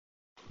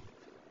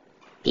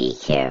Be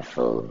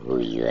careful who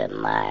you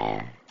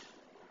admire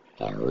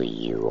and who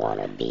you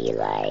want to be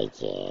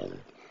like, and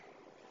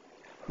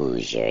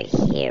who's your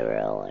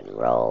hero and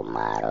role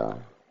model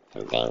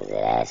and things of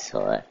that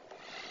sort,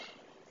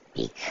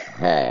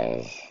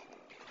 because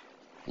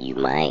you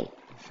might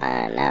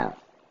find out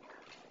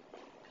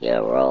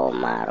your role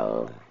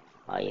model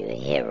or your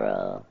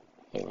hero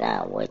is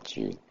not what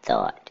you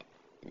thought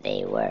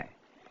they were.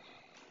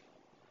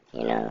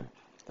 You know,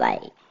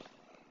 like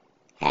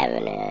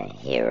having a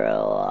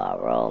hero or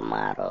a role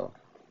model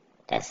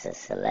that's a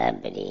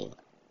celebrity.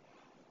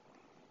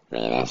 I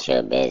mean, that's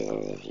your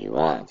business if you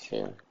want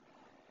to.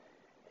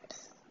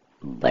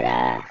 But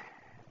I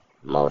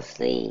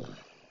mostly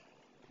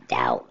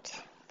doubt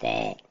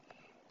that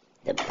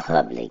the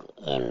public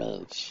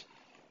image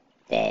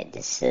that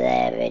the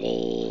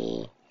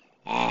celebrity,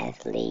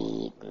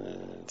 athlete,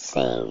 and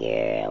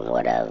singer, and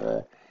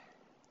whatever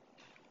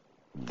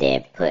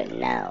they're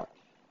putting out,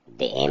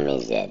 the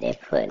image that they're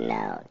putting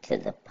out to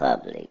the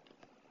public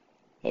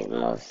is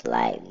most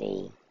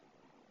likely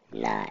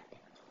not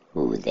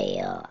who they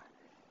are.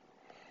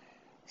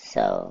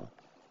 So,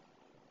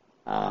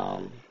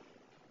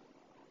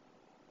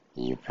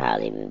 you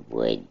probably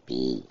would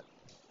be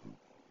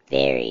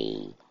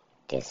very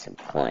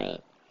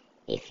disappointed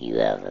if you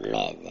ever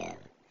met them.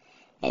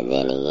 And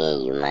then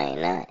again, you might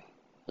not.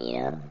 You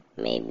know,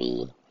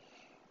 maybe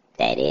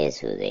that is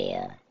who they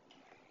are.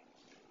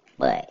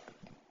 But,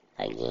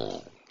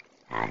 again,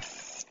 I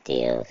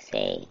still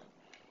say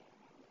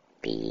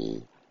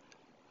be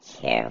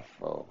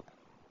careful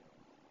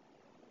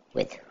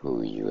with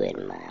who you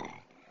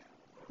admire,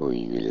 who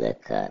you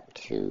look up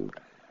to,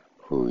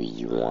 who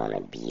you want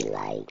to be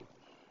like,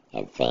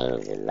 and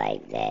things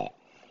like that,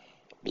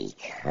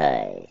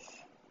 because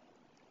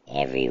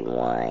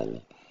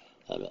everyone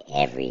and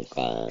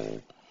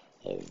everything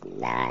is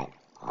not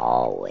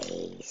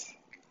always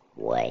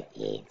what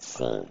it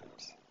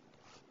seems.